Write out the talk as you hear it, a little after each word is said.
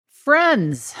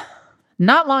Friends,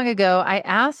 not long ago, I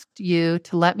asked you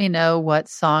to let me know what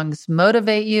songs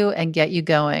motivate you and get you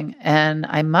going. And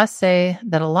I must say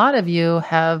that a lot of you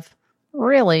have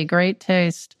really great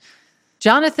taste.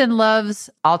 Jonathan loves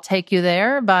I'll Take You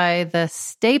There by the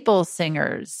Staple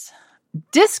Singers.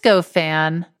 Disco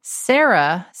fan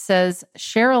Sarah says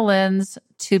Cheryl Lynn's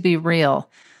To Be Real.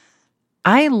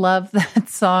 I love that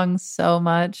song so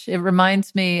much. It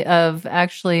reminds me of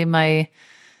actually my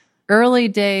early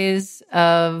days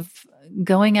of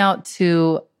going out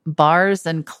to bars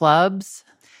and clubs.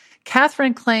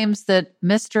 Catherine claims that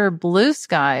Mr. Blue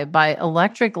Sky by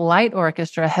Electric Light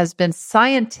Orchestra has been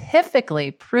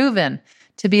scientifically proven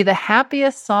to be the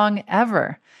happiest song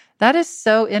ever. That is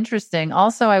so interesting.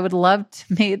 Also, I would love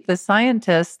to meet the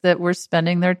scientists that were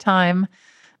spending their time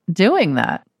doing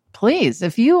that. Please,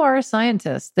 if you are a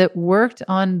scientist that worked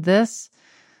on this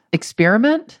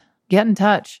experiment, get in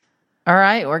touch. All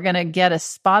right, we're going to get a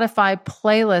Spotify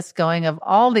playlist going of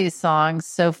all these songs,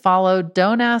 so follow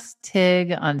Don't Ask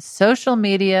Tig on social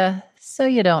media so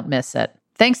you don't miss it.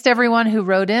 Thanks to everyone who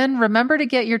wrote in. Remember to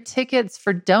get your tickets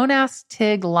for Don't Ask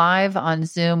Tig live on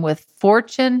Zoom with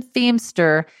Fortune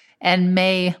Feimster and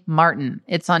May Martin.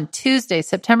 It's on Tuesday,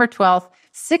 September 12th,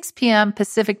 6 p.m.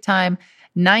 Pacific Time,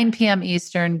 9 p.m.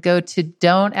 Eastern. Go to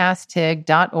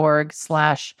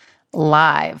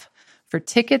don'tasktig.org/live for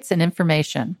tickets and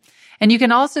information. And you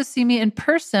can also see me in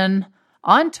person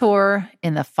on tour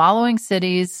in the following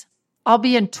cities. I'll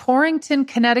be in Torrington,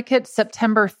 Connecticut,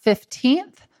 September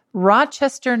 15th,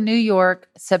 Rochester, New York,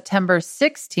 September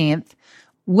 16th,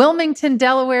 Wilmington,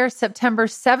 Delaware, September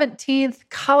 17th,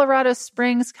 Colorado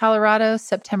Springs, Colorado,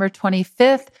 September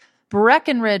 25th,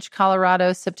 Breckenridge,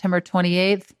 Colorado, September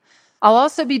 28th. I'll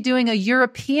also be doing a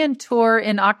European tour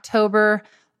in October,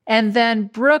 and then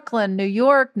Brooklyn, New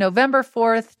York, November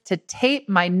 4th to tape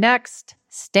my next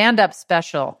stand-up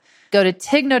special. Go to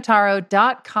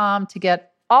tignotaro.com to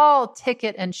get all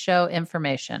ticket and show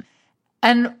information.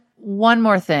 And one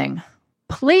more thing.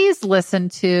 Please listen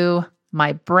to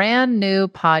my brand new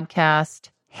podcast,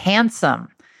 Handsome,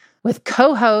 with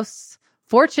co-hosts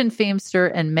Fortune Feimster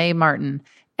and May Martin.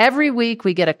 Every week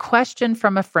we get a question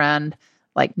from a friend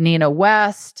like Nina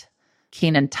West,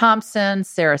 Kenan Thompson,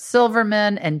 Sarah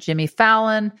Silverman, and Jimmy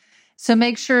Fallon. So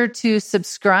make sure to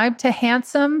subscribe to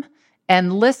Handsome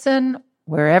and listen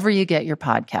wherever you get your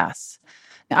podcasts.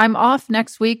 I'm off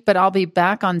next week, but I'll be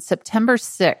back on September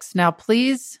 6th. Now,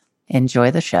 please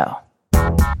enjoy the show.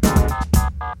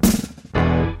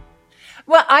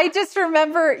 Well, I just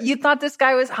remember you thought this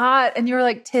guy was hot, and you were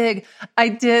like, Tig, I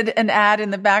did an ad in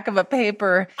the back of a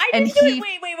paper. I didn't do it.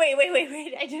 Wait.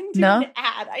 I didn't do an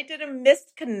ad. I did a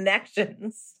missed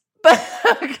connections.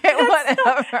 Okay,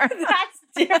 whatever. That's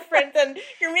different than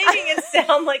you're making it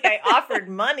sound like I offered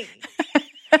money.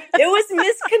 It was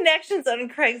missed connections on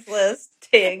Craigslist,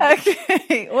 Tig.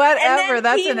 Okay, whatever.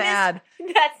 That's an ad.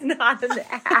 That's not an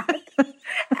ad.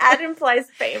 Ad implies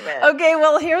payment. Okay,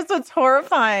 well, here's what's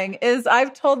horrifying is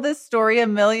I've told this story a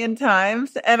million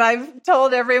times, and I've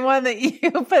told everyone that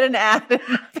you put an ad in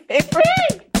the paper.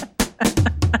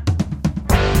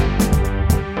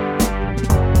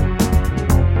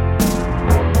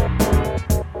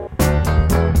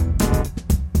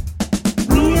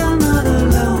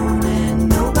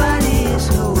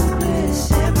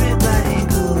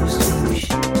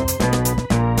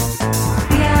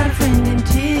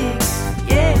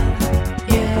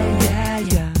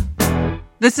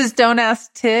 This is Don't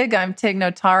Ask Tig. I'm Tig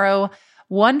Notaro.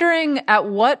 Wondering at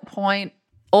what point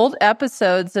old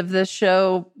episodes of this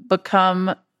show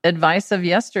become advice of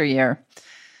yesteryear.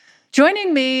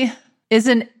 Joining me is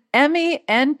an Emmy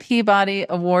and Peabody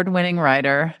award-winning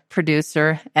writer,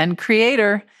 producer, and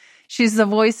creator. She's the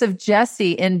voice of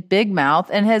Jessi in Big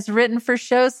Mouth and has written for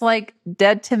shows like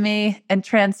Dead to Me and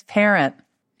Transparent.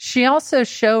 She also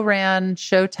show-ran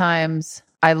Showtime's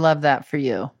I Love That For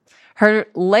You. Her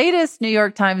latest New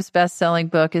York Times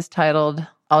bestselling book is titled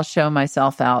I'll Show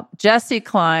Myself Out. Jessi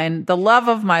Klein, the love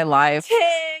of my life.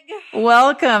 Tig!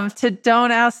 Welcome to Don't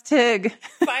Ask Tig.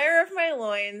 Fire of my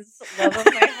loins, love of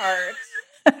my heart.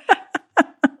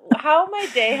 How my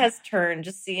day has turned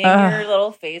just seeing your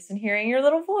little face and hearing your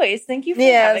little voice. Thank you for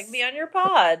having me on your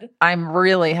pod. I'm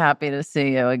really happy to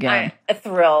see you again. I'm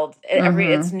thrilled.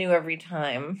 It's new every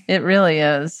time. It really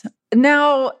is.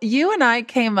 Now, you and I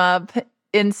came up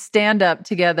in stand-up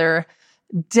together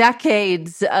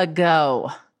decades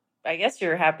ago. I guess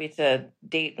you're happy to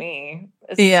date me,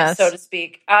 yes, so to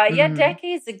speak. Yeah,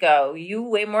 decades ago. You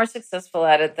way more successful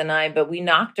at it than I, but we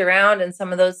knocked around in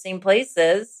some of those same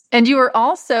places. And you were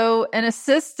also an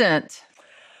assistant.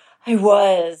 I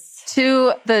was.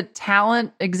 to the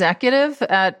talent executive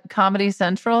at Comedy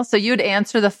Central. So you'd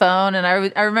answer the phone, and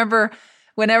I remember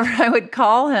whenever I would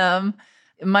call him,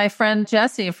 my friend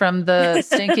Jessi from the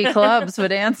Stinky Clubs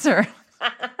would answer.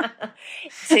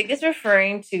 Tig is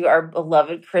referring to our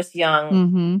beloved Chris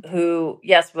Young, who,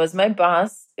 yes, was my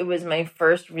boss. It was my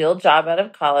first real job out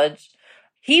of college.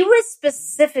 He was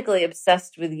specifically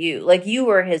obsessed with you. Like, you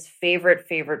were his favorite,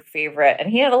 and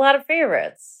he had a lot of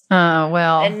favorites. Oh,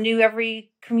 well. And knew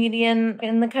every comedian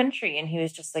in the country. And he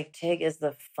was just like, Tig is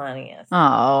the funniest.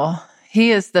 Oh, he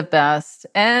is the best.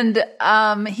 And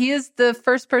he is the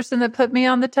first person that put me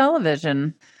on the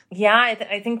television. Yeah,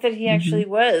 I think that he actually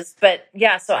was. But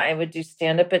yeah, so I would do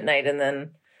stand-up at night, and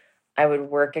then I would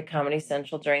work at Comedy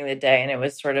Central during the day. And it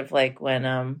was sort of like when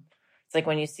it's like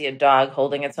when you see a dog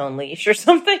holding its own leash or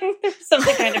something. There's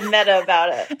something kind of meta about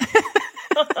it.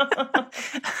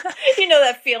 You know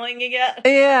that feeling you get?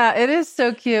 Yeah, it is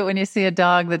so cute when you see a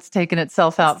dog that's taking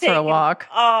itself out for a walk.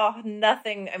 Oh,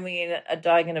 nothing. I mean, a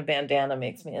dog in a bandana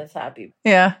makes me as happy.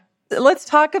 Yeah. Let's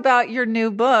talk about your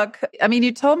new book. I mean,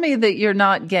 you told me that you're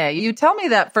not gay. You tell me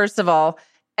that, first of all,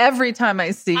 every time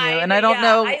I see you, and I don't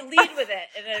know. I lead with it,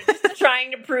 and I'm just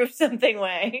trying to prove something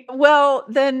way. Well,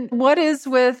 then what is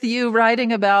with you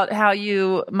writing about how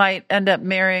you might end up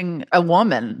marrying a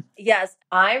woman? Yes,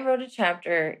 I wrote a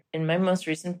chapter in my most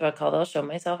recent book called I'll Show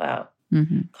Myself Out,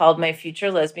 called My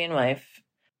Future Lesbian Wife,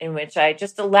 in which I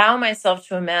just allow myself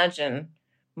to imagine,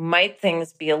 might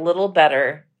things be a little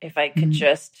better if I could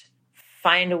just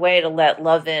find a way to let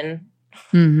love in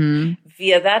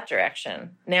via that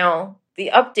direction. Now,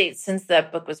 the update since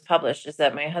that book was published is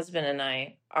that my husband and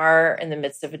I are in the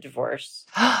midst of a divorce.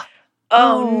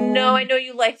 Oh, no, I know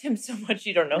you liked him so much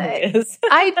you don't know who he is.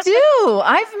 I do.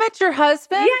 I've met your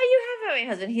husband. Yeah, you have met my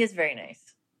husband. He is very nice.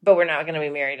 But we're not going to be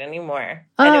married anymore.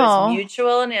 And it was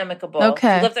mutual and amicable.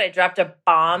 Okay. You love that I dropped a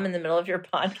bomb in the middle of your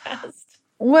podcast.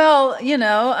 Well, you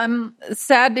know, I'm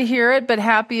sad to hear it, but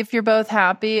happy if you're both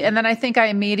happy. And then I think I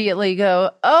immediately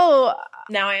go, oh.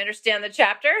 Now I understand the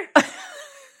chapter.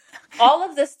 All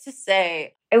of this to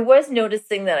say, I was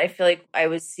noticing that I feel like I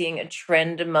was seeing a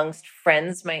trend amongst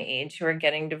friends my age who are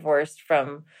getting divorced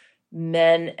from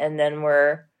men and then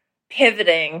were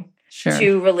pivoting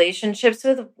to relationships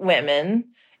with women.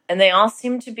 And they all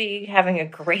seem to be having a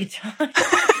great time.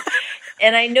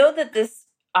 And I know that this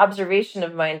observation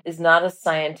of mine is not a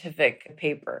scientific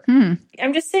paper.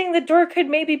 I'm just saying the door could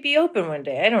maybe be open one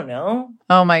day. I don't know.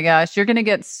 Oh my gosh, you're going to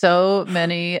get so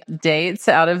many dates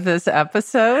out of this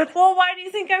episode. Well, why do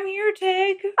you think I'm here,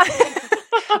 Tig?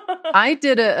 I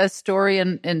did a story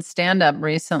in stand-up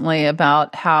recently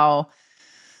about how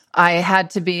I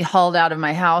had to be hauled out of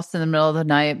my house in the middle of the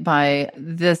night by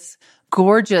this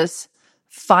gorgeous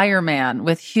fireman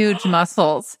with huge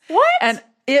muscles. What? And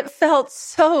it felt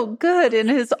so good in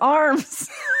his arms.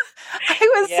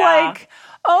 I was like,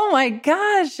 oh my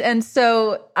gosh. And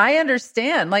so I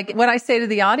understand, like what I say to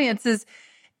the audience is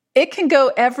it can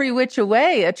go every which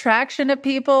way, attraction to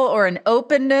people or an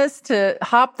openness to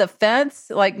hop the fence,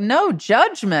 like no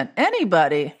judgment,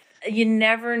 anybody. You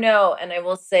never know. And I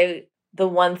will say the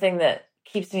one thing that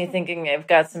keeps me thinking I've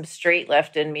got some straight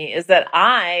left in me is that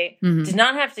I did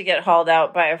not have to get hauled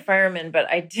out by a fireman,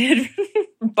 but I did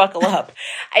buckle up.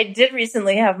 I did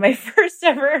recently have my first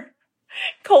ever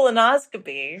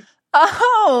colonoscopy.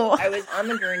 Oh. I was on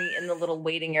the gurney in the little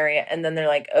waiting area, and then they're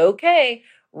like, okay,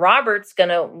 Robert's going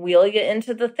to wheel you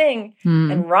into the thing.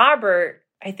 And Robert,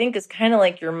 I think, is kind of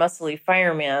like your muscly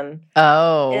fireman.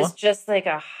 Oh. Is just like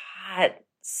a hot,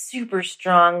 super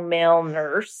strong male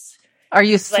nurse. Are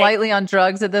you slightly on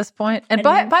drugs at this point? And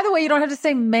by the way, you don't have to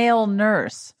say male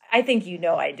nurse. I think you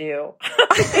know I do.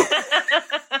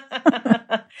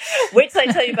 Wait till I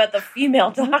tell you about the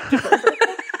female doctor.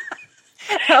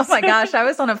 Oh my gosh, I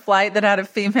was on a flight that had a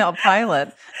female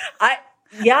pilot. I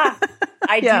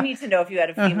do need to know if you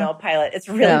had a female pilot. It's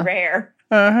really rare.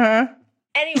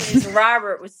 Anyways,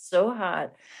 Robert was so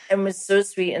hot and was so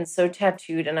sweet and so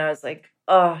tattooed. And I was like,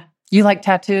 oh. You like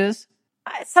tattoos?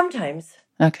 Sometimes.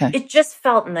 Okay. It just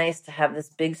felt nice to have this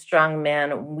big, strong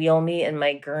man wheel me in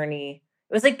my gurney.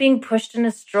 It was like being pushed in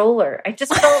a stroller. I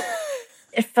just felt,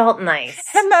 it felt nice.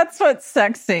 And that's what's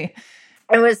sexy.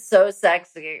 It was so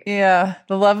sexy. Yeah.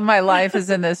 The love of my life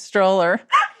is in this stroller.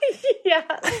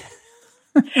 Yeah.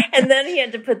 And then he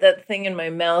had to put that thing in my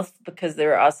mouth because they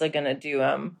were also going to do,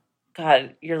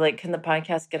 God, you're like, can the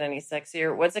podcast get any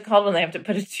sexier? What's it called when they have to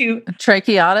put a tube? A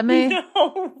tracheotomy?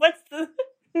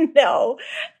 No.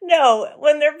 No.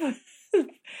 When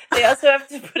they also have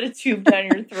to put a tube down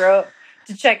your throat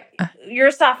to check your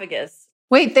esophagus.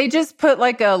 Wait, they just put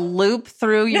like a loop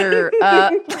through your... No,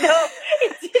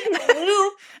 it didn't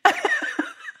loop.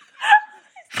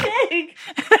 big.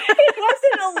 It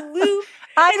wasn't a loop.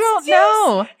 I don't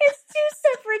know. It's two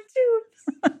separate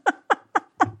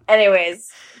tubes. Anyways,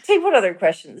 Tate, what other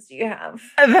questions do you have?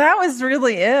 That was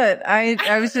really it.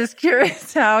 I was just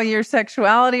curious how your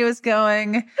sexuality was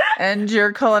going and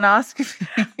your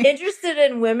colonoscopy. Interested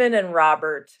in women and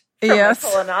Robert from Yes. a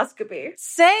colonoscopy.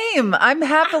 Same. I'm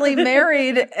happily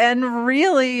married and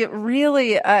really,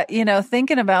 really,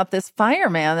 thinking about this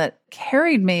fireman that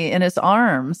carried me in his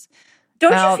arms.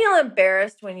 Don't you feel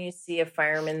embarrassed when you see a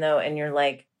fireman, though, and you're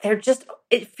like,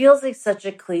 it feels like such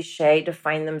a cliche to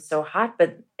find them so hot,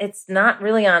 but it's not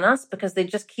really on us because they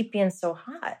just keep being so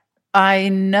hot. I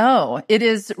know. It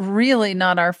is really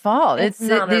not our fault. It's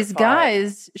not our these fault.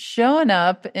 guys showing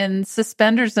up in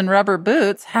suspenders and rubber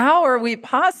boots. How are we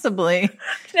possibly?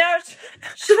 Now,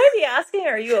 should I be asking,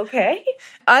 are you okay?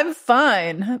 I'm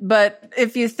fine. But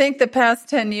if you think the past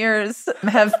 10 years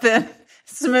have been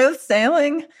smooth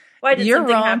sailing, Why, did you're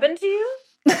something wrong. happen to you?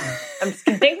 I'm just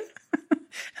kidding.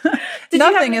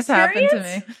 Nothing has happened to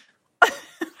me.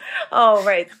 Oh,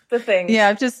 right. The thing.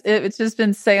 Yeah, it's just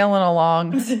been sailing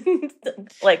along.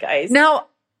 Like ice. Now,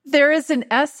 there is an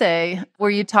essay where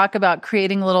you talk about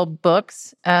creating little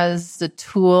books as a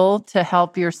tool to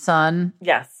help your son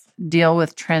Yes. deal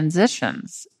with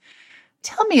transitions.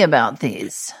 Tell me about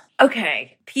these.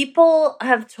 Okay. People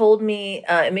have told me,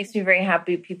 it makes me very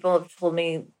happy. People have told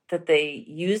me that they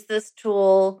use this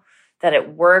tool, that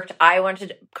it worked. I wanted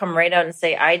to come right out and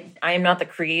say, I am not the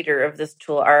creator of this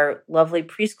tool. Our lovely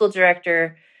preschool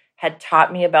director had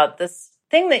taught me about this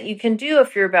thing that you can do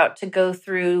if you're about to go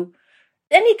through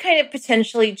any kind of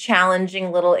potentially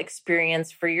challenging little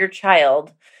experience for your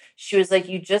child. She was like,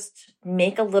 you just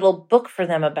make a little book for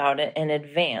them about it in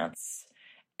advance.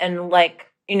 And like,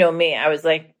 you know me, I was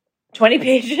like, 20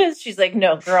 pages? She's like,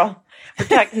 no, girl, we're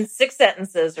talking 6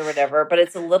 sentences or whatever, but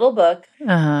it's a little book.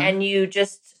 And you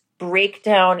just break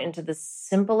down into the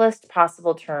simplest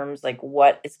possible terms, like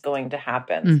what is going to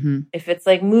happen. Mm-hmm. If it's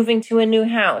like moving to a new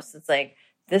house, it's like,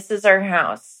 this is our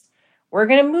house. We're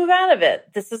going to move out of it.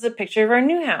 This is a picture of our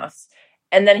new house.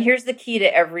 And then here's the key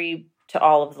to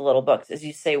all of the little books is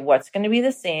you say what's going to be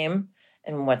the same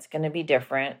and what's going to be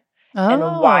different and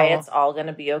why it's all going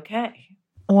to be okay.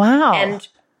 Wow. And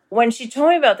when she told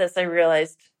me about this, I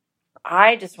realized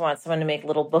I just want someone to make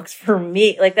little books for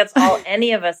me. Like that's all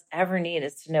any of us ever need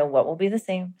is to know what will be the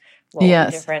same, what will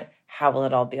be different, how will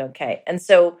it all be okay. And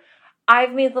so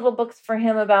I've made little books for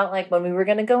him about like when we were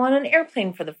going to go on an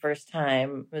airplane for the first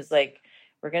time. It was like,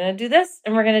 we're going to do this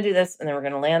and we're going to do this and then we're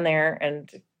going to land there. And,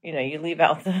 you know, you leave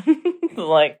out the,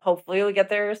 like, hopefully you'll get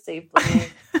there safely.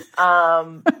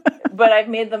 But I've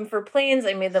made them for planes.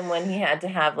 I made them when he had to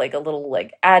have like a little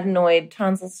like adenoid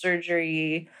tonsil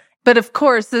surgery. But of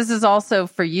course, this is also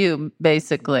for you,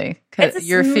 basically, because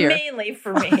your fear. Mainly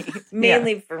for me,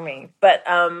 for me. But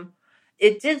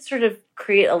it did sort of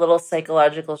create a little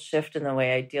psychological shift in the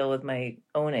way I deal with my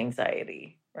own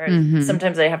anxiety. Right? Mm-hmm.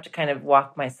 Sometimes I have to kind of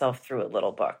walk myself through a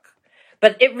little book.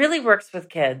 But it really works with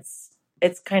kids.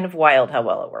 It's kind of wild how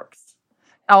well it works.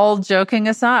 All joking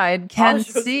aside,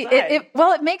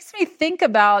 it makes me think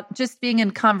about just being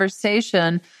in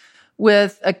conversation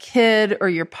with a kid or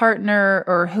your partner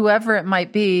or whoever it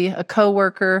might be, a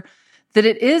coworker, that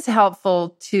it is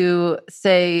helpful to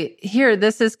say, here,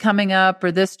 this is coming up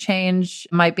or this change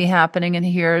might be happening and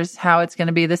here's how it's going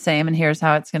to be the same and here's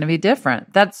how it's going to be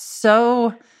different. That's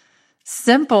so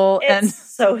simple. It's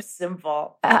so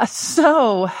simple.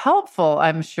 So helpful,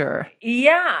 I'm sure.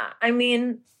 Yeah. I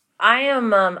mean, I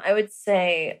am, I would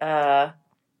say,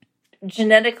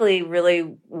 genetically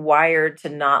really wired to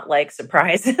not like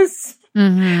surprises.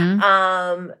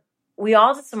 Mm-hmm. We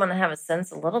all just want to have a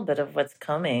sense a little bit of what's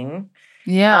coming.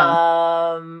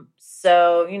 Yeah.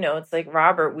 So, you know, it's like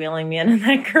Robert wheeling me in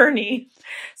that gurney.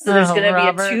 So there's going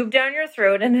to be a tube down your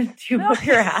throat and a tube up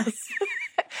your ass.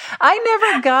 I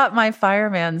never got my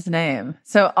fireman's name.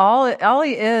 So all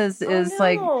he is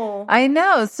like, I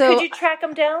know. So could you track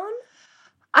him down?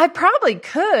 I probably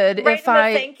could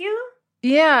thank you.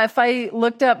 Yeah, if I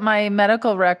looked up my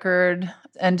medical record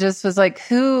and just was like,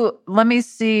 let me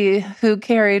see who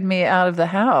carried me out of the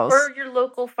house. Or your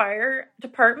local fire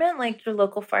department, like your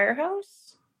local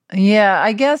firehouse. Yeah,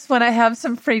 I guess when I have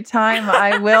some free time,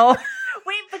 I will.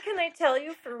 Wait, but can I tell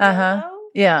you for real though?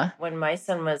 Yeah. When my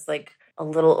son was like a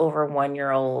little over 1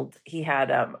 year old, he had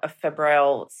a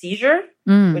febrile seizure,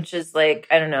 which is like,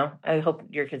 I don't know. I hope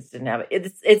your kids didn't have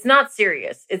it. It's not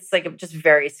serious. It's like just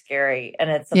very scary. And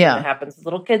it's something that happens with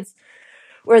little kids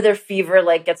where their fever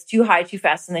like gets too high too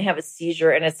fast and they have a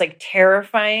seizure. And it's like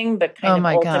terrifying, but kind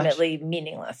of ultimately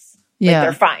meaninless. Like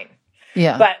they're fine.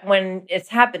 Yeah. But when it's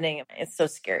happening, it's so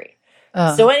scary.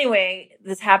 So anyway,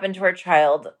 this happened to our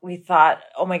child. We thought,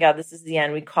 oh my God, this is the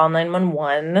end. We call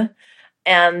 911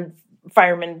 and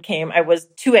firemen came. I was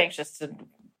too anxious to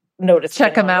notice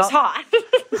Check if them anyone was out. hot.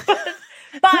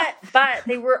 but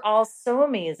they were all so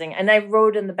amazing. And I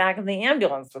rode in the back of the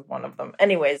ambulance with one of them.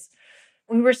 Anyways,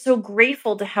 we were so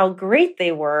grateful to how great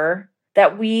they were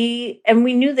that we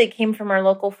knew they came from our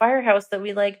local firehouse, that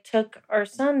we like took our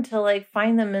son to like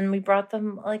find them, and we brought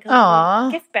them like a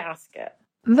little gift basket.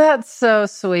 That's so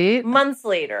sweet. Months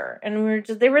later, and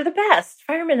they were the best.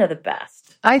 Firemen are the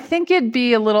best. I think it'd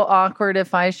be a little awkward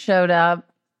if I showed up,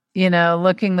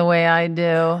 looking the way I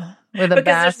do with a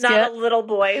basket. Because there's not a little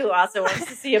boy who also wants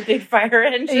to see a big fire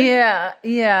engine. Yeah.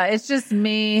 It's just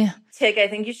me. Tig, I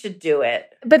think you should do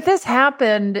it. But this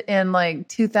happened in like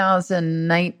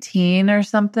 2019 or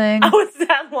something. Oh, it's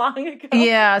that long ago?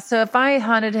 Yeah. So if I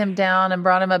hunted him down and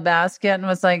brought him a basket and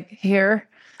was like, here.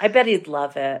 I bet he'd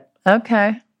love it.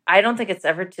 Okay. I don't think it's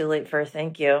ever too late for a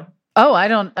thank you. Oh, I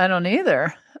don't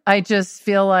either. I just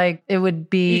feel like it would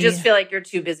be... You just feel like you're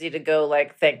too busy to go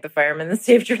like thank the fireman that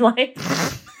saved your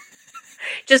life.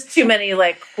 Just too many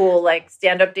like cool like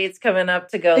stand-up dates coming up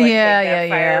to go like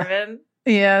thank that fireman.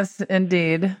 Yes,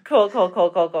 indeed. Cool.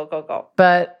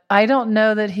 But I don't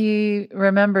know that he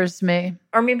remembers me.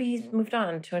 Or maybe he's moved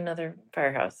on to another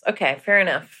firehouse. Okay, fair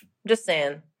enough. Just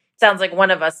saying. Sounds like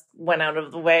one of us went out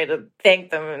of the way to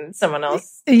thank them and someone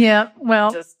else. Yeah,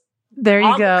 well, just there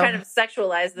you go. Kind of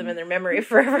sexualize them in their memory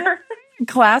forever.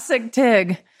 Classic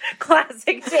Tig.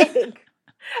 Classic Tig.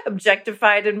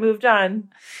 Objectified and moved on.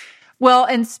 Well,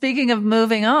 and speaking of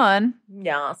moving on,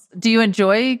 yes. Do you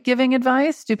enjoy giving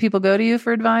advice? Do people go to you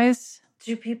for advice?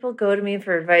 Do people go to me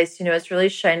for advice? It's really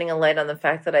shining a light on the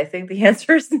fact that I think the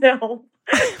answer is no.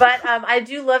 But I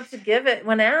do love to give it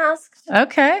when asked.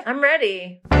 Okay. I'm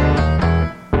ready.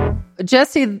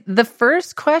 Jessi, the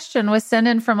first question was sent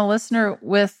in from a listener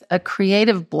with a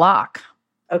creative block.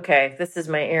 Okay, this is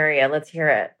my area. Let's hear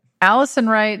it. Allison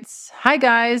writes, "Hi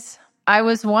guys. I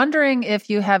was wondering if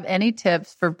you have any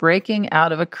tips for breaking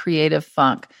out of a creative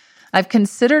funk. I've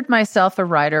considered myself a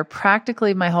writer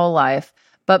practically my whole life,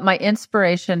 but my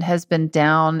inspiration has been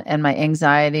down and my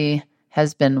anxiety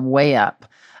has been way up.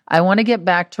 I want to get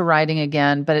back to writing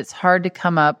again, but it's hard to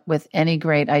come up with any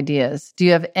great ideas. Do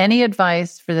you have any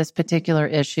advice for this particular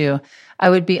issue? I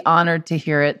would be honored to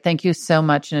hear it. Thank you so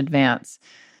much in advance."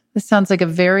 This sounds like a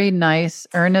very nice,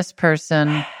 earnest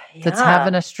person that's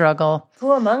having a struggle.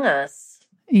 Who among us?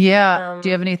 Yeah. Do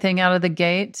you have anything out of the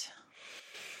gate?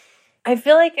 I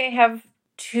feel like I have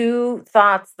two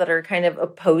thoughts that are kind of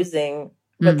opposing,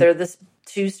 but they're the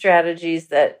two strategies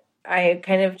that I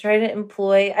kind of try to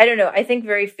employ. I don't know. I think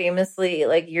very famously,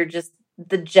 like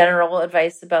the general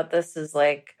advice about this is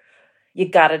like, you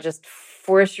got to just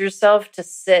force yourself to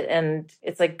sit, and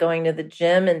it's like going to the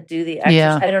gym and do the exercise.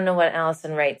 Yeah. I don't know what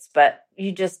Allison writes, but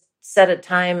you just set a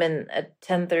time, and at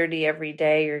 10:30 every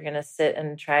day, you're going to sit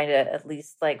and try to at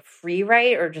least like free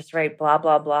write or just write blah,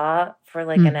 blah, blah for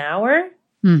like an hour.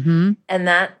 Mm-hmm. And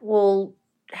that will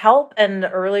help. And the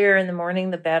earlier in the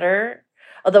morning, the better.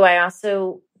 Although I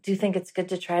also do think it's good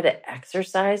to try to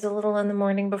exercise a little in the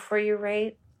morning before you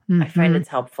write. Mm-hmm. I find it's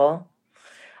helpful.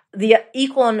 The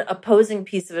equal and opposing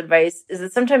piece of advice is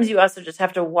that sometimes you also just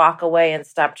have to walk away and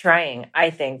stop trying, I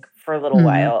think, for a little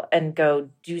while and go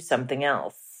do something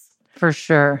else. For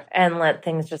sure. And let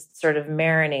things just sort of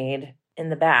marinate in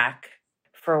the back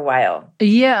for a while.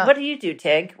 Yeah. What do you do,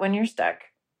 Tig, when you're stuck?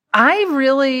 I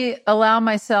really allow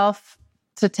myself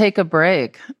to take a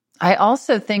break. I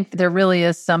also think there really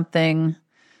is something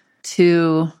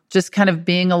to just kind of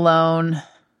being alone,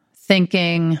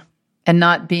 thinking, and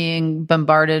not being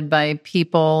bombarded by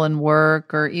people and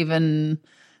work or even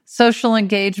social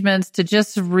engagements, to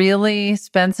just really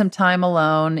spend some time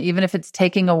alone, even if it's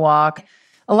taking a walk.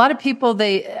 A lot of people,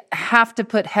 they have to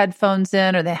put headphones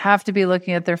in or they have to be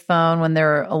looking at their phone when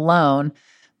they're alone.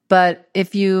 But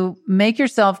if you make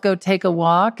yourself go take a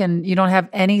walk and you don't have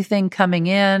anything coming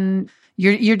in,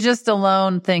 you're just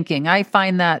alone thinking. I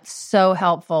find that so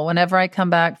helpful. Whenever I come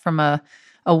back from a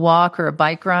walk or a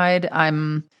bike ride,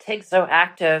 Tig's so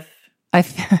active.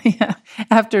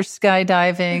 After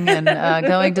skydiving and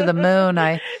going to the moon,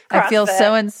 I feel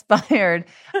so inspired.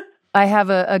 I have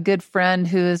a good friend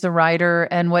who is a writer,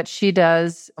 and what she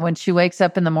does when she wakes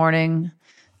up in the morning,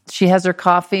 she has her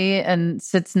coffee and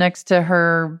sits next to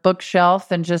her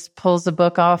bookshelf and just pulls a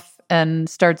book off and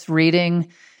starts reading.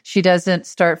 She doesn't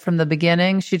start from the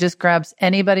beginning. She just grabs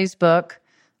anybody's book,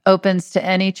 opens to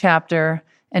any chapter,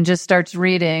 and just starts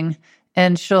reading.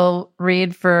 And she'll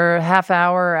read for half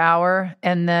hour or hour.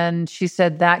 And then she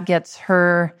said that gets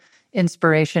her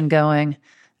inspiration going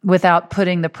without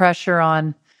putting the pressure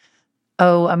on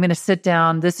oh, I'm going to sit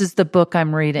down. This is the book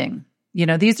I'm reading. You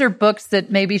know, these are books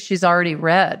that maybe she's already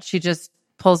read. She just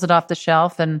pulls it off the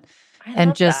shelf and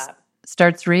just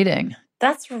starts reading.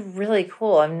 That's really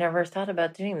cool. I've never thought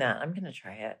about doing that. I'm going to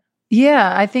try it.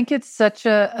 Yeah, I think it's such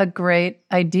a great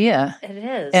idea. It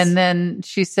is. And then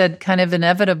she said kind of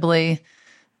inevitably,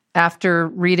 after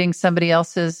reading somebody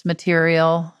else's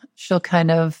material, she'll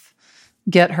kind of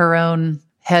get her own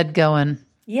head going.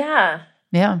 Yeah.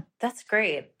 Yeah. That's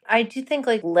great. I do think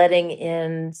like letting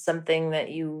in something that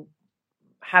you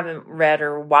haven't read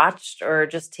or watched, or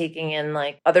just taking in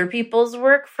like other people's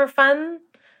work for fun.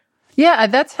 Yeah,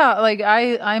 that's how, like,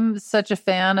 I'm such a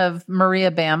fan of Maria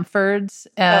Bamford's.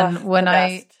 And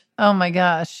oh my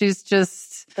gosh, she's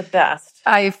just the best.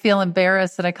 I feel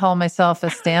embarrassed that I call myself a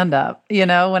stand-up, you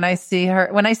know, when I see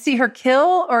her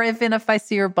kill, or even if I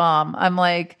see her bomb, I'm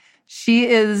like, she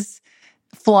is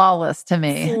flawless to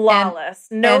me. Flawless.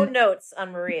 No notes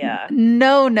on Maria.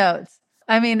 No notes.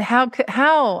 I mean,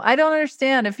 how? I don't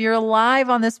understand. If you're alive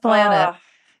on this planet.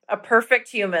 A perfect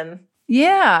human.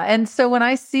 Yeah. And so when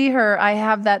I see her, I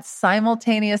have that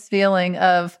simultaneous feeling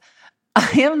of, I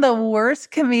am the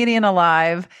worst comedian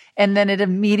alive. And then it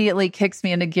immediately kicks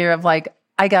me into gear of like,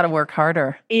 I got to work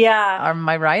harder. Yeah. On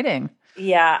my writing.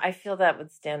 Yeah. I feel that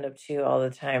with stand-up too all the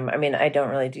time. I mean, I don't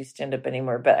really do stand-up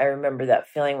anymore, but I remember that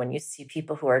feeling when you see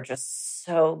people who are just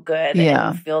so good. Yeah.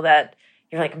 And you feel that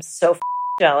you're like, I'm so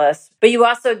jealous. But you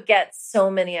also get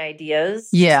so many ideas.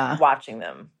 Yeah. Just watching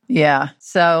them. Yeah.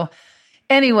 So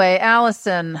anyway,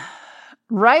 Allison,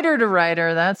 writer to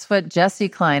writer, that's what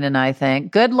Jessi Klein and I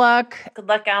think. Good luck. Good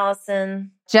luck,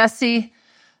 Allison. Jessi,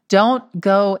 don't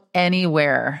go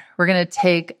anywhere. We're going to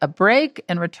take a break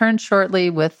and return shortly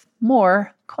with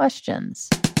more questions.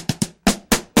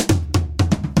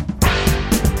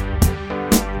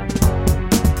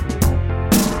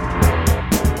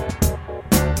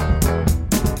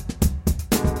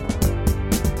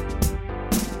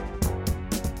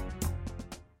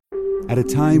 At a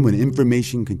time when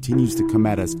information continues to come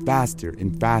at us faster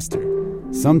and faster,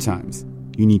 sometimes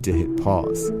you need to hit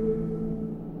pause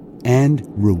and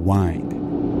rewind.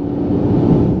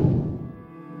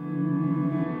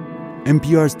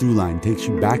 NPR's Throughline takes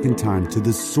you back in time to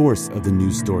the source of the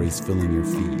news stories filling your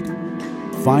feed.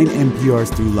 Find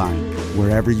NPR's Throughline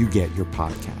wherever you get your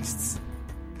podcasts.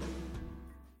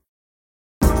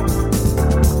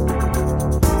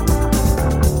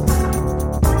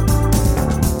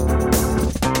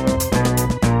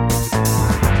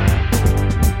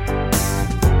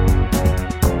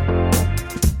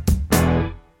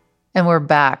 And we're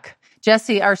back.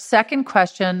 Jessi, our second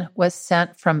question was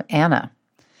sent from Anna.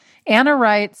 Anna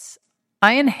writes,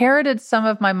 I inherited some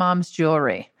of my mom's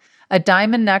jewelry, a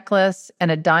diamond necklace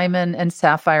and a diamond and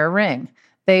sapphire ring.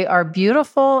 They are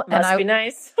beautiful. Must be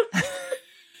nice.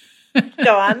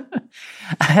 Go on.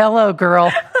 Hello,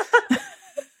 girl.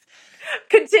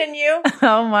 Continue.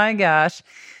 Oh my gosh.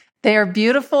 They are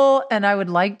beautiful and I would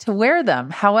like to wear them.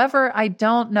 However, I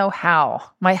don't know how.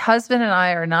 My husband and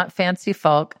I are not fancy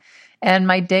folk, and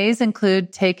my days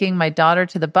include taking my daughter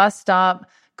to the bus stop,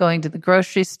 going to the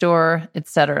grocery store,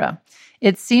 etc.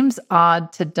 It seems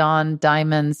odd to don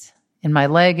diamonds in my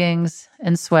leggings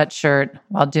and sweatshirt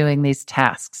while doing these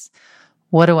tasks.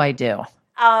 What do I do?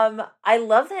 I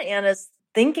love that Anna's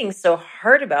thinking so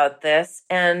hard about this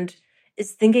and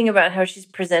is thinking about how she's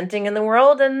presenting in the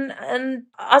world. And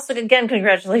also, again,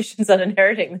 congratulations on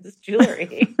inheriting this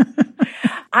jewelry.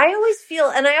 I always feel,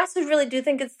 and I also really do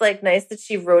think it's like nice that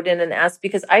she wrote in and asked,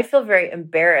 because I feel very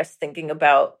embarrassed thinking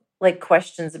about like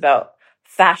questions about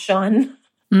fashion.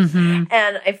 Mm-hmm.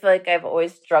 And I feel like I've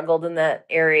always struggled in that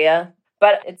area.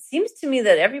 But it seems to me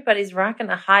that everybody's rocking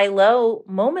a high-low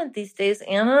moment these days,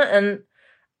 Anna, and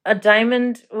a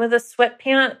diamond with a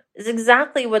sweatpant is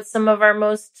exactly what some of our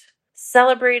most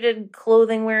celebrated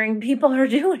clothing-wearing people are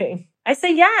doing. I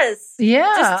say yes.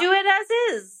 Yeah. Just do it as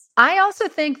is. I also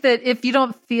think that if you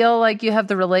don't feel like you have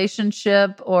the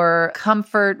relationship or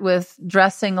comfort with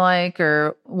dressing like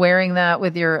or wearing that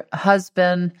with your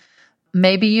husband,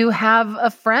 maybe you have a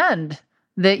friend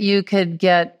that you could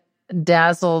get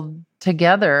dazzled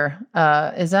together.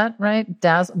 Is that right?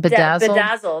 Bedazzled?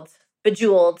 Bedazzled.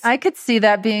 Bejeweled. I could see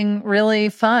that being really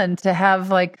fun to have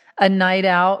like a night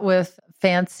out with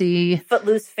fancy,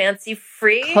 footloose, fancy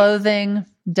free clothing,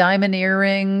 diamond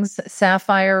earrings,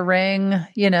 sapphire ring,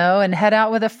 you know, and head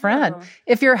out with a friend. Oh.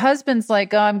 If your husband's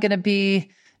like, oh, I'm going to be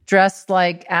dressed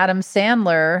like Adam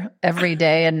Sandler every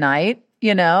day and night,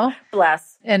 you know,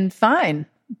 bless, and fine.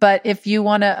 But if you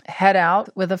want to head out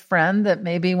with a friend that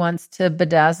maybe wants to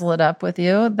bedazzle it up with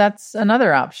you, that's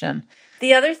another option.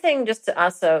 The other thing, just to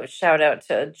also shout out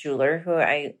to a jeweler who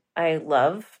I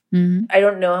love, Mhm. I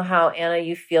don't know how, Anna,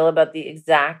 you feel about the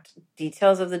exact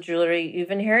details of the jewelry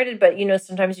you've inherited, but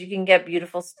sometimes you can get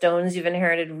beautiful stones you've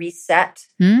inherited reset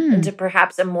into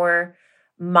perhaps a more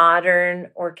modern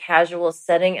or casual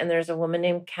setting. And there's a woman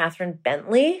named Catherine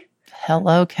Bentley.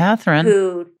 Hello, Catherine.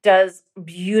 Who does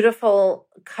beautiful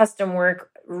custom work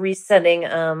resetting,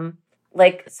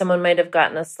 like someone might have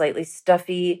gotten a slightly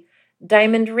stuffy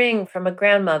diamond ring from a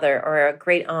grandmother or a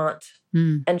great aunt.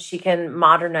 And she can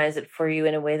modernize it for you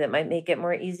in a way that might make it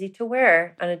more easy to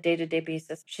wear on a day-to-day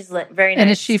basis. She's very nice. And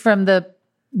is she from the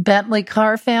Bentley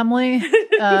car family?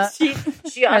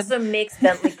 She also makes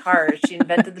Bentley cars. She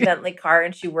invented the Bentley car,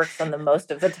 and she works on them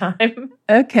most of the time.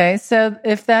 Okay, so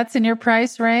if that's in your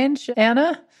price range,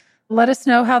 Anna, let us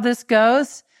know how this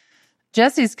goes.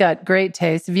 Jessi's got great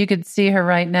taste. If you could see her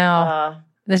right now,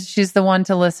 she's the one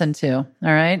to listen to, all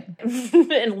right?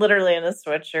 And literally in a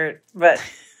sweatshirt, but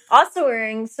also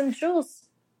wearing some jewels.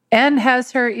 And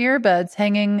has her earbuds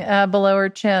hanging below her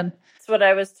chin. That's what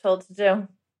I was told to do.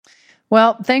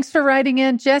 Well, thanks for writing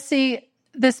in. Jessi,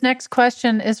 this next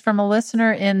question is from a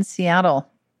listener in Seattle.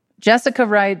 Jessica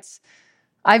writes,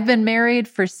 I've been married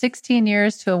for 16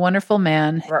 years to a wonderful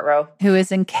man who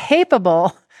is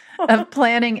incapable of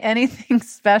planning anything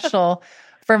special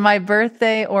for my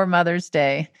birthday or Mother's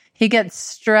Day. He gets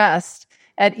stressed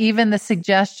at even the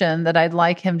suggestion that I'd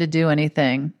like him to do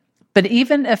anything. But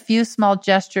even a few small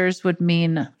gestures would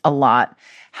mean a lot.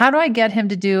 How do I get him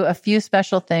to do a few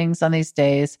special things on these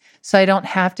days so I don't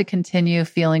have to continue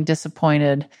feeling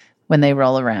disappointed when they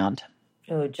roll around?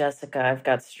 Oh, Jessica, I've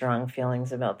got strong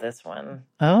feelings about this one.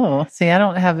 Oh, see, I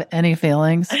don't have any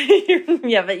feelings.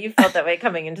 Yeah, but you felt that way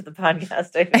coming into the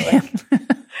podcast, I feel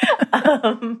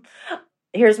like.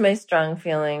 Here's my strong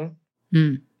feeling.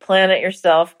 Plan it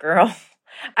yourself, girl.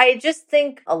 I just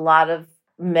think a lot of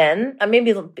men,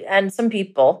 maybe, and some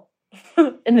people,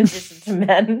 in addition to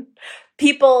men,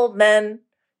 men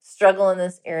struggle in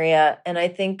this area. And I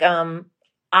think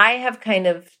I have kind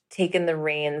of taken the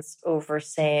reins over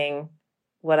saying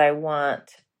what I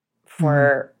want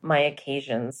for my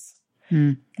occasions.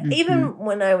 Even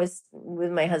when I was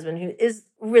with my husband,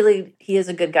 he is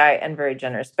a good guy and very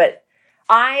generous, but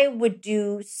I would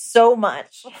do so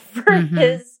much for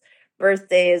his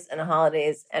birthdays and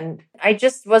holidays, and I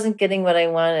just wasn't getting what I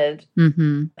wanted.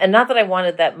 And not that I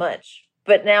wanted that much,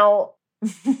 but now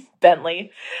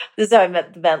Bentley, this is how I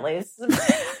met the Bentleys.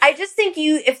 I just think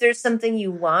if there's something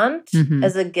you want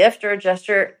as a gift or a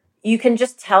gesture, you can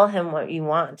just tell him what you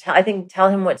want. Tell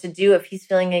him what to do. If he's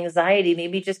feeling anxiety,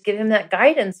 maybe just give him that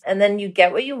guidance, and then you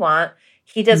get what you want.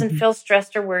 He doesn't feel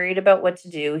stressed or worried about what to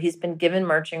do. He's been given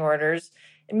marching orders,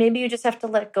 and maybe you just have to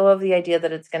let go of the idea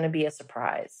that it's going to be a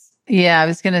surprise. Yeah, I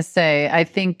was going to say, I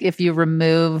think if you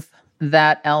remove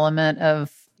that element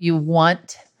of you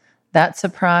want that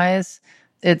surprise,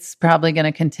 it's probably going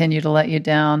to continue to let you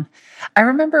down. I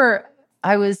remember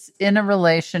I was in a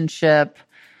relationship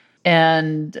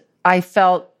and I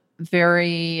felt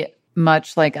very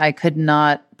much like I could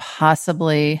not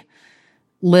possibly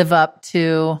live up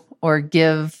to or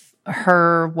give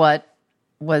her what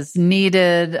was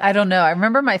needed. I don't know. I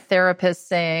remember my therapist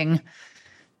saying,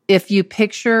 if you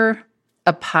picture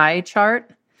a pie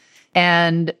chart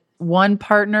and one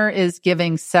partner is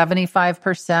giving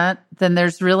 75%, then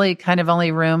there's really kind of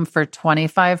only room for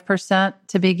 25%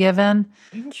 to be given.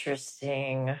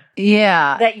 Interesting.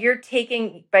 Yeah. That you're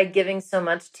by giving so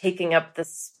much, taking up the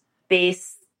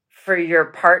space for your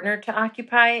partner to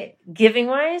occupy,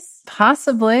 giving-wise?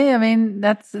 Possibly. I mean,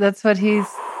 that's what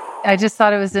I just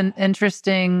thought it was an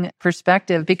interesting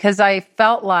perspective because I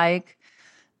felt like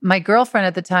my girlfriend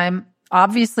at the time,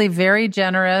 obviously very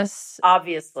generous.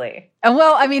 Obviously. And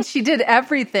well, I mean, she did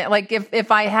everything. Like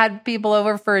if I had people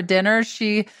over for a dinner,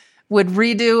 she would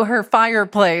redo her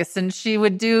fireplace and she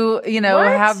would do,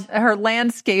 have her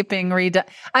landscaping redone.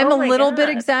 I'm a little bit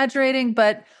exaggerating,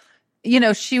 but,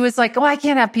 she was like, oh, I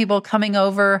can't have people coming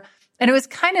over. And it was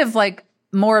kind of like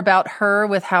more about her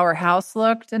with how her house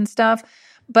looked and stuff.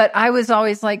 But I was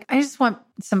always like, I just want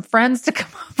some friends to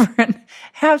come over and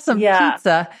have some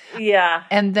pizza. Yeah.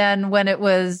 And then when it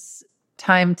was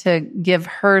time to give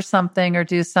her something or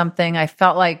do something, I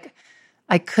felt like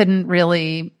I couldn't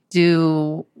really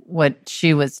do what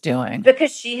she was doing.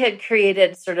 Because she had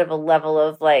created sort of a level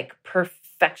of like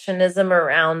perfectionism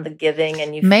around the giving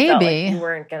and you felt like you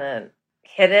weren't going to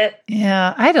hit it.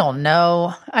 Yeah, I don't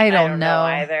know. I don't know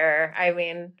either. I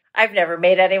mean, I've never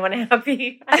made anyone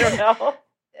happy. I don't know.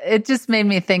 It just made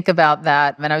me think about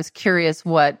that. And I was curious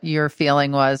what your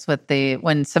feeling was with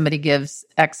when somebody gives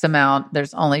X amount,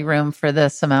 there's only room for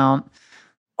this amount.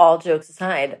 all jokes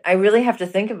aside, I really have to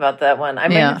think about that one. I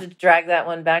might have to drag that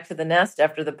one back to the nest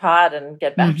after the pod and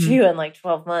get back to you in like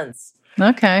 12 months.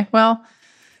 Okay. Well,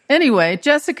 anyway,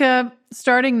 Jessica,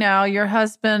 starting now, your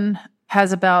husband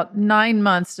has about 9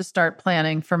 months to start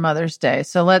planning for Mother's Day.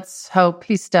 So let's hope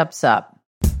he steps up.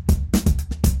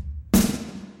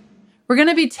 We're going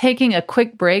to be taking a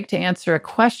quick break to answer a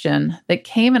question that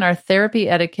came in our therapy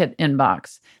etiquette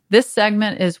inbox. This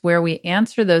segment is where we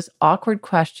answer those awkward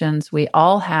questions we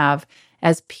all have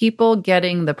as people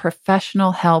getting the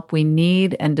professional help we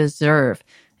need and deserve,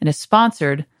 and is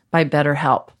sponsored by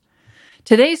BetterHelp.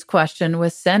 Today's question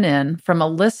was sent in from a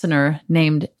listener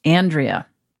named Andrea.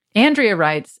 Andrea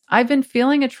writes, I've been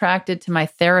feeling attracted to my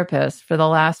therapist for the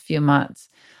last few months.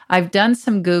 I've done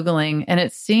some Googling, and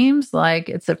it seems like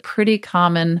it's a pretty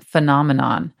common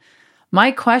phenomenon.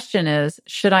 My question is,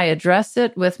 should I address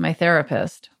it with my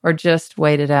therapist or just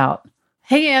wait it out?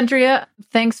 Hey, Andrea,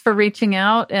 thanks for reaching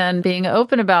out and being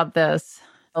open about this.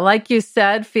 Like you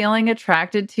said, feeling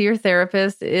attracted to your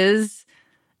therapist is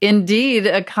indeed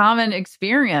a common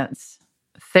experience.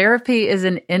 Therapy is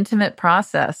an intimate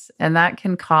process, and that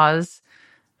can cause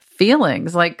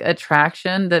feelings like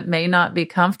attraction that may not be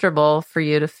comfortable for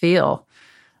you to feel.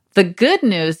 The good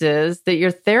news is that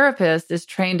your therapist is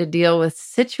trained to deal with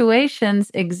situations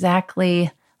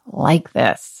exactly like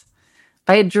this.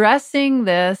 By addressing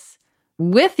this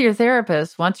with your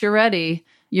therapist, once you're ready,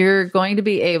 you're going to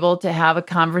be able to have a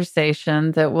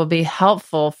conversation that will be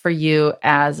helpful for you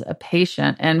as a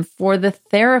patient and for the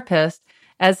therapist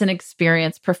as an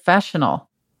experienced professional.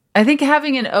 I think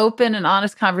having an open and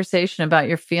honest conversation about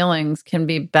your feelings can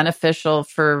be beneficial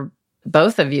for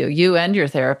both of you, you and your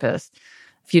therapist.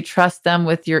 If you trust them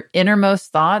with your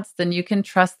innermost thoughts, then you can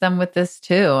trust them with this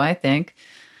too, I think.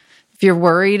 If you're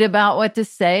worried about what to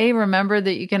say, remember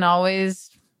that you can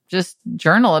always just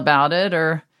journal about it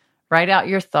or write out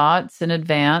your thoughts in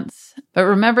advance. But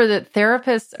remember that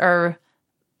therapists are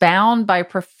bound by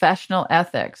professional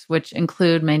ethics, which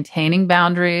include maintaining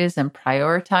boundaries and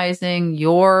prioritizing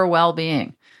your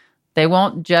well-being. They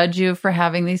won't judge you for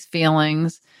having these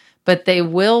feelings, but they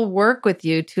will work with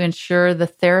you to ensure the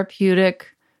therapeutic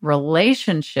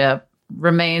relationship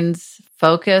remains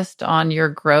focused on your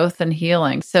growth and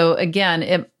healing. So again,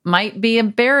 it might be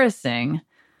embarrassing,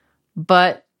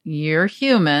 but you're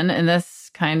human and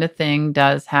this kind of thing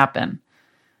does happen.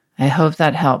 I hope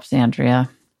that helps, Andrea.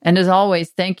 And as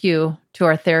always, thank you to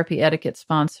our therapy etiquette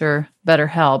sponsor,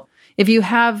 BetterHelp. If you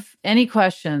have any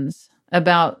questions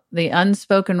about the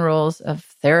unspoken rules of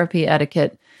therapy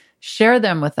etiquette, share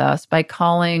them with us by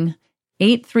calling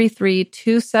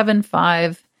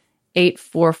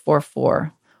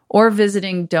 833-275-8444 or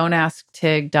visiting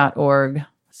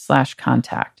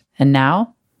don'tasktig.org/contact. And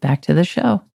now, back to the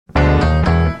show.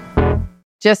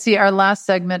 Jessi, our last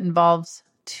segment involves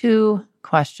 2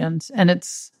 questions, and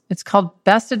it's called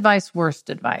Best Advice,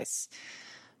 Worst Advice.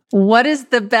 What is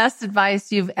the best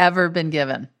advice you've ever been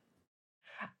given?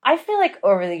 I feel like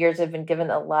over the years, I've been given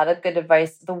a lot of good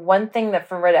advice. The one thing that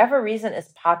for whatever reason is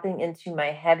popping into my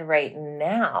head right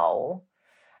now,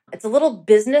 it's a little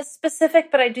business specific,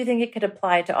 but I do think it could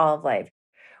apply to all of life.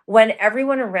 When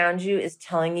everyone around you is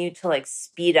telling you to like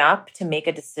speed up to make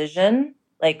a decision,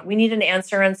 like we need an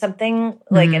answer on something,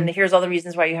 like, and here's all the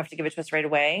reasons why you have to give it to us right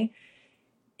away.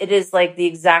 It is like the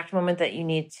exact moment that you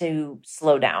need to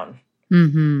slow down.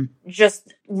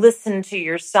 Just listen to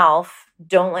yourself.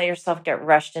 Don't let yourself get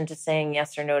rushed into saying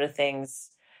yes or no to things.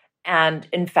 And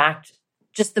in fact,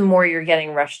 just the more you're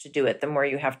getting rushed to do it, the more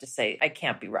you have to say, I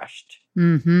can't be rushed.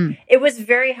 It was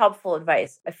very helpful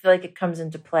advice. I feel like it comes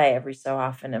into play every so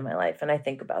often in my life. And I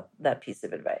think about that piece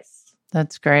of advice.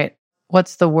 That's great.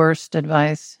 What's the worst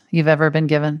advice you've ever been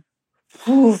given?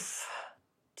 Oof.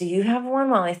 Do you have one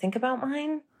while I think about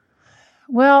mine?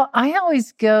 Well, I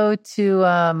always go to,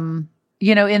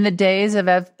 in the days of,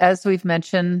 as we've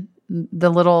mentioned, the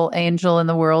little angel in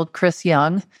the world, Chris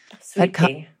Young. Sweet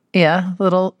pea. Yeah,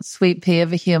 little sweet pea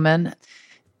of a human.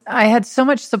 I had so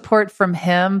much support from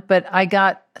him, but I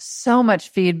got so much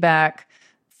feedback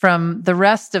from the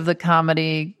rest of the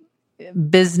comedy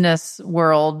business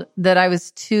world that I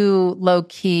was too low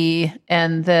key,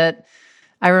 and that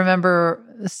I remember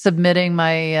submitting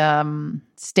my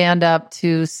stand-up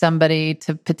to somebody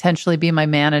to potentially be my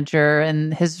manager,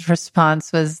 and his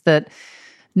response was that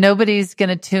nobody's going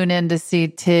to tune in to see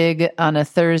Tig on a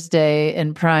Thursday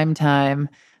in prime time.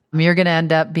 You're going to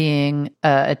end up being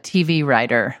a TV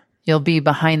writer. You'll be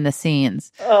behind the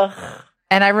scenes. Ugh.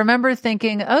 And I remember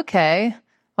thinking, okay,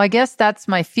 well, I guess that's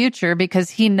my future, because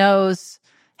he knows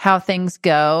how things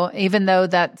go, even though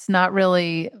that's not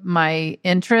really my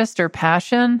interest or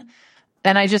passion.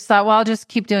 And I just thought, well, I'll just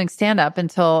keep doing stand-up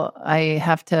until I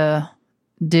have to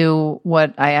do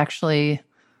what I actually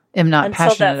am not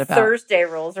passionate that about. Thursday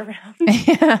rolls around.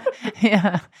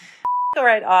 Yeah. Go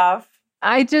right off.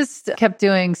 I just kept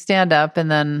doing stand-up, and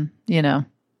then, now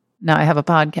I have a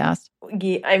podcast.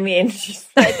 Yeah, I mean,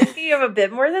 I think you have a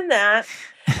bit more than that.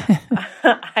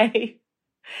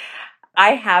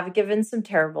 I have given some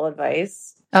terrible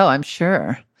advice. Oh, I'm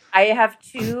sure. I have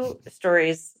 2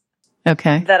 stories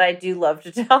that I do love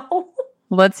to tell.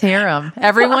 Let's hear them.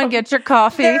 Everyone get your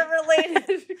coffee. They're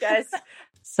related, guys.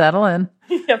 Settle in.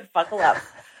 Yeah, buckle up.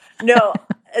 No,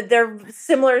 they're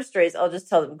similar stories. I'll just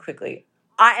tell them quickly.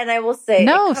 I will say,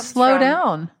 no, slow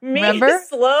down. Remember?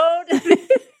 Slow down.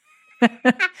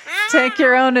 Take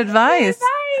your own advice.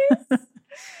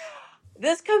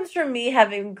 This comes from me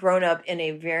having grown up in a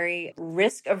very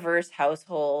risk-averse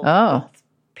household. With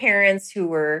parents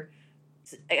who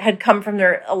had come from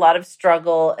a lot of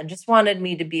struggle and just wanted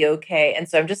me to be okay. And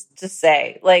so I'm just to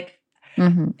say,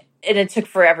 and it took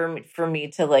forever for me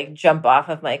to jump off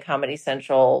of my Comedy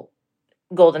Central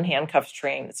golden handcuffs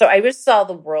train. So I just saw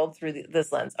the world through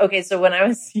this lens. Okay, so when I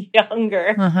was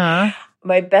younger,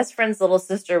 my best friend's little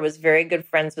sister was very good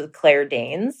friends with Claire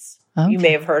Danes. Okay. You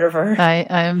may have heard of her. I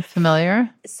am familiar.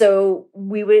 So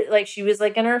we would she was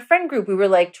in our friend group. We were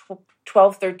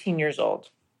 12, 13 years old.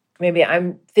 Maybe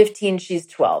I'm 15, she's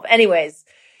 12. Anyways,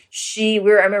 I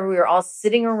remember we were all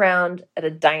sitting around at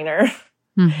a diner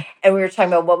and we were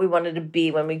talking about what we wanted to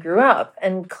be when we grew up.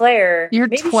 And Claire, you're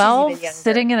 12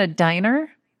 sitting in a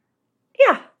diner?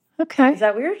 Yeah. Okay. Is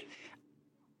that weird?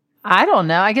 I don't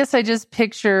know. I guess I just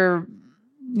picture,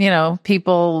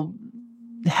 people,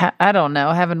 I don't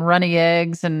know, having runny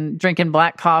eggs and drinking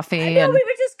black coffee. I know, we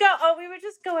would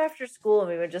just go after school and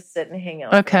we would just sit and hang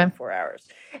out for 4 hours.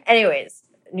 Anyways,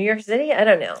 New York City? I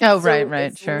don't know. Oh, so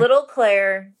right, sure. Little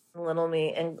Claire, little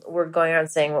me, and we're going around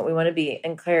saying what we want to be.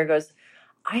 And Claire goes,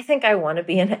 I think I want to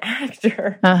be an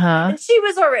actor. And she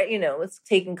was already, was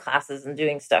taking classes and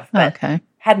doing stuff, but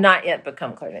had not yet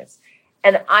become Claire Danes.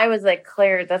 And I was like,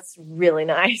 Claire, that's really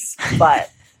nice, but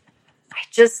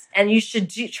and you should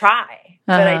try.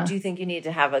 But I do think you need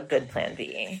to have a good plan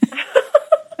B.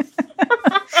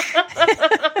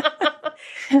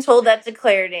 Told that to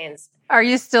Claire Danes. Are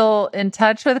you still in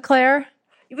touch with Claire?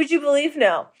 Would you believe?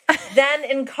 No. Then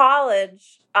in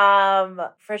college,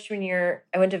 freshman year,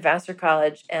 I went to Vassar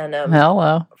College, and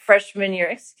hello. Freshman year,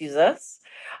 excuse us,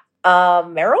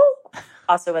 Meryl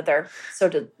also went there. So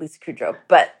did Lisa Kudrow.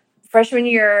 But freshman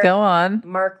year, go on.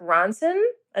 Mark Ronson,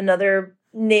 another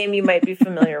name you might be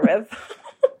familiar with.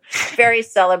 Very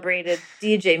celebrated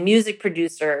DJ, music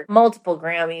producer, multiple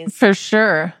Grammys. For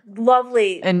sure.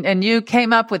 Lovely. And you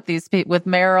came up with these people, with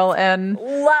Meryl and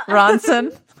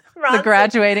Ronson, the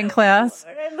graduating class.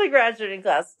 The graduating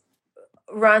class.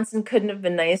 Ronson couldn't have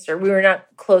been nicer. We were not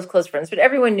close friends, but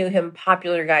everyone knew him.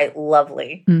 Popular guy,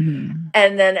 lovely.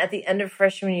 And then at the end of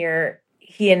freshman year,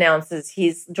 he announces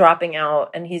he's dropping out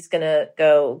and he's going to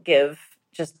go give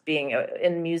just being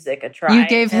in music a try. You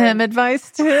gave him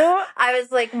advice too? I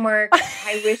was like, Mark,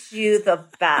 I wish you the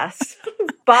best,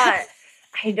 but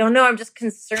I don't know. I'm just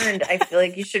concerned. I feel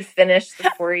like you should finish the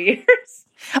 4 years.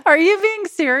 Are you being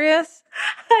serious?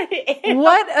 I am.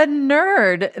 What a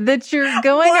nerd that you're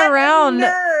going around.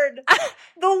 Nerd.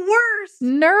 The worst.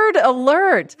 Nerd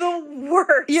alert. The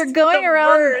worst. You're going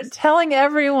around telling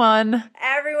everyone.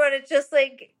 It's just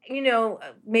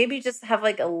maybe just have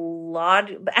a lot.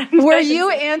 Were you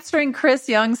answering Chris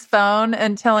Young's phone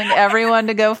and telling everyone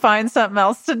to go find something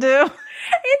else to do?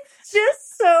 It's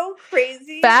just so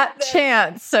crazy. Fat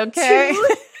chance, okay?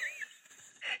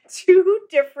 Two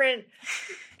different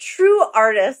true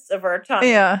artists of our time.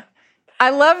 Yeah.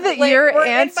 I love that you're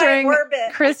answering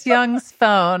Chris Young's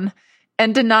phone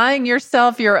and denying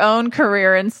yourself your own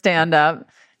career in stand-up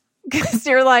because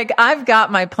you're like, I've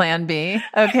got my plan B,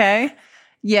 okay?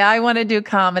 Yeah, I want to do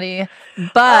comedy,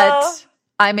 but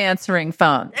I'm answering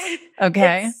phones,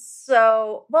 okay?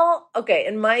 Okay,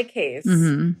 in my case,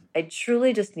 I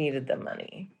truly just needed the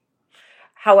money.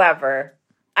 However,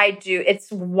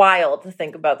 it's wild to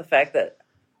think about the fact that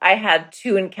I had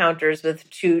 2 encounters with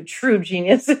 2 true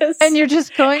geniuses. And you're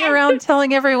just going around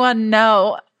telling everyone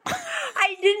no.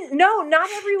 I didn't. No, not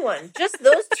everyone. Just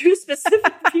those 2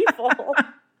 specific people.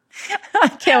 I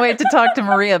can't wait to talk to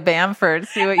Maria Bamford,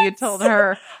 see what you told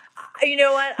her. You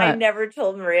know what? I never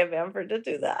told Maria Bamford to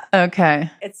do that.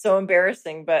 Okay. It's so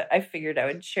embarrassing, but I figured I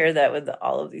would share that with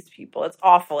all of these people. It's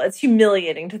awful. It's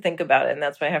humiliating to think about it, and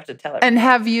that's why I have to tell her. And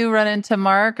have you run into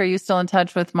Mark? Are you still in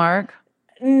touch with Mark?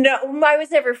 No, I was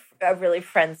never really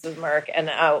friends with Mark, and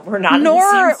we're not. Nor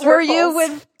in the same were you circles.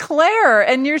 with Claire,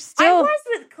 and you're still. I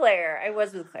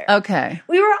was with Claire. Okay.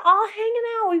 We were all hanging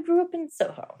out. We grew up in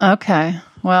Soho. Okay.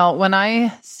 Well, when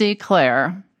I see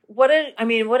Claire, what a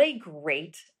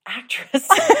great actress.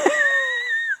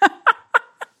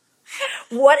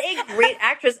 What a great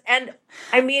actress. And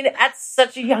I mean, at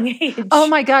such a young age. Oh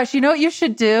my gosh. You know what you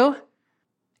should do?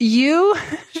 You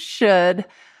should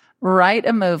write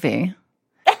a movie,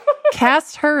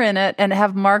 cast her in it, and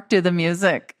have Mark do the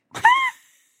music.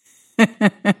 I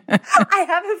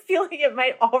have a feeling it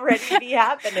might already be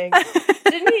happening.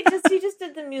 Didn't he just? He just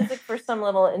did the music for some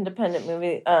little independent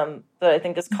movie that I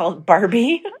think is called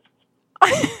Barbie.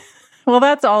 Well,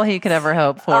 that's all he could ever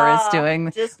hope for is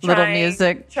doing little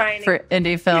music for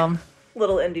indie film.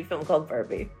 Little indie film called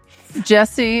Barbie.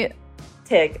 Jessi,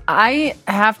 Tig, I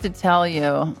have to tell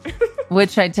you,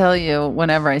 which I tell you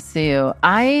whenever I see you,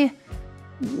 I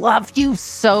love you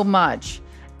so much.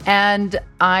 And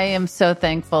I am so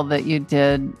thankful that you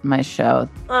did my show.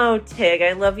 Oh, Tig,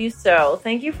 I love you so.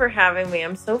 Thank you for having me.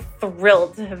 I'm so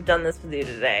thrilled to have done this with you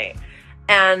today.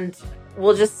 And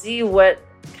we'll just see what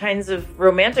kinds of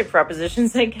romantic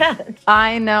propositions I get.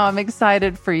 I know. I'm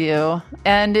excited for you.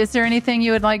 And is there anything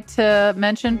you would like to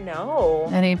mention? No.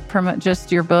 Any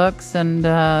just your books and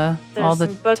all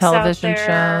the television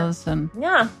shows? And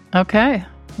yeah. Okay.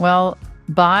 Well,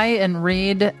 buy and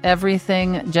read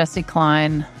everything Jessi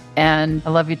Klein. And I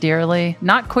love you dearly.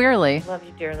 Not queerly. Love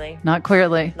you dearly. Not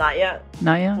queerly. Not yet.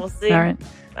 Not yet? We'll see. All right.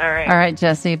 All right. All right,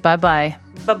 Jessi. Bye-bye.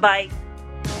 Bye-bye.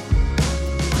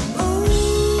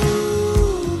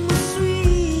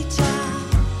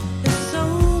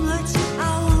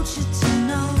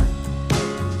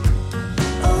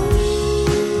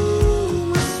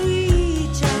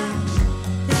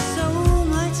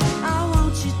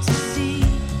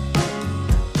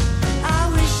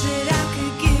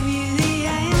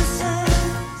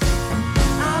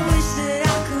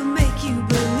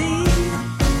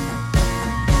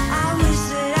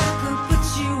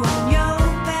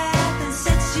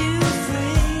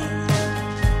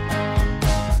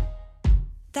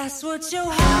 That's what your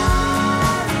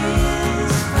heart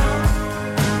is for.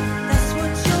 That's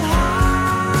what your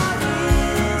heart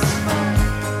is for.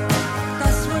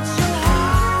 That's what your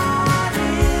heart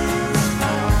is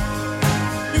for.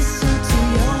 Listen to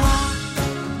your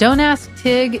heart. Don't Ask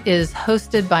Tig is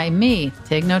hosted by me,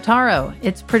 Tig Notaro.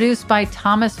 It's produced by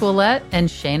Thomas Willett and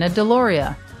Shayna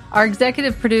Deloria. Our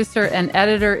executive producer and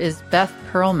editor is Beth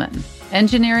Perlman.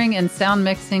 Engineering and sound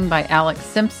mixing by Alex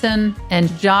Simpson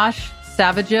and Josh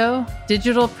Savageau,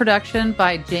 digital production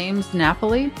by James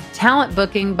Napoli, talent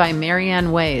booking by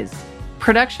Marianne Ways,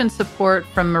 production support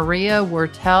from Maria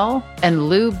Wertel and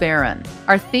Lou Barron.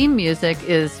 Our theme music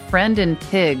is Friend and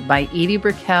Tig by Edie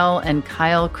Brickell and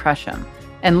Kyle Crusham,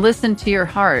 and Listen to Your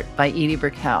Heart by Edie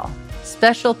Brickell.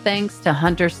 Special thanks to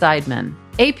Hunter Seidman.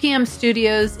 APM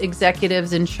Studios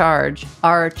executives in charge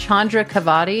are Chandra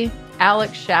Kavadi,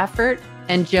 Alex Schaffert,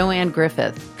 and Joanne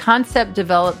Griffith. Concept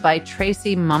developed by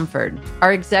Tracy Mumford.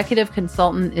 Our executive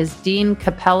consultant is Dean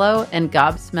Capello and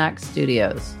Gobsmack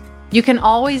Studios. You can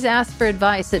always ask for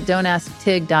advice at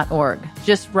don'tasktig.org.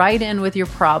 Just write in with your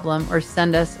problem or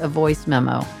send us a voice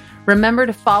memo. Remember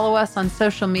to follow us on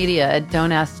social media at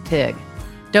Don't Ask Tig.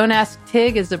 Don't Ask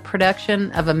Tig is a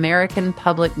production of American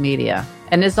Public Media.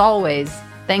 And as always,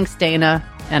 thanks Dana,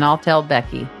 and I'll tell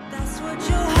Becky. That's what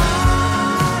your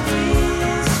heart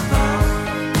is for.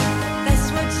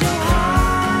 That's what your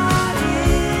heart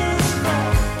is for.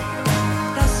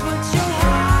 That's what your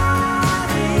heart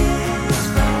is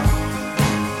for.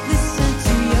 Listen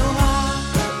to your heart.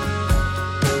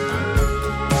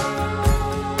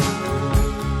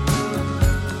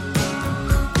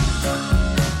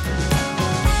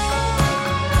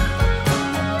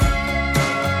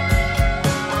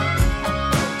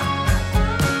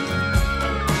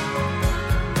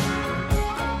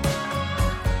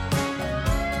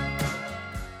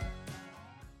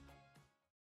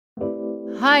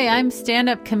 Hi, I'm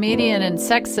stand-up comedian and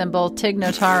sex symbol Tig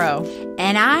Notaro.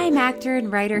 And I'm actor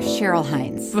and writer Cheryl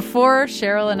Hines. Before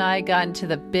Cheryl and I got into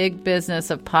the big business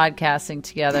of podcasting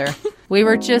together, we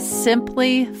were just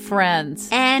simply friends.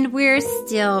 And we're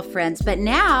still friends. But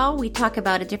now we talk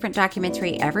about a different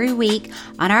documentary every week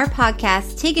on our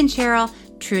podcast, Tig and Cheryl,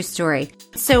 True Story.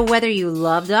 So whether you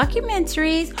love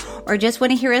documentaries or just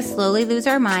want to hear us slowly lose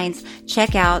our minds,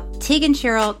 check out Tig and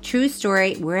Cheryl, True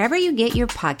Story, wherever you get your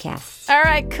podcasts. All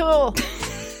right, cool.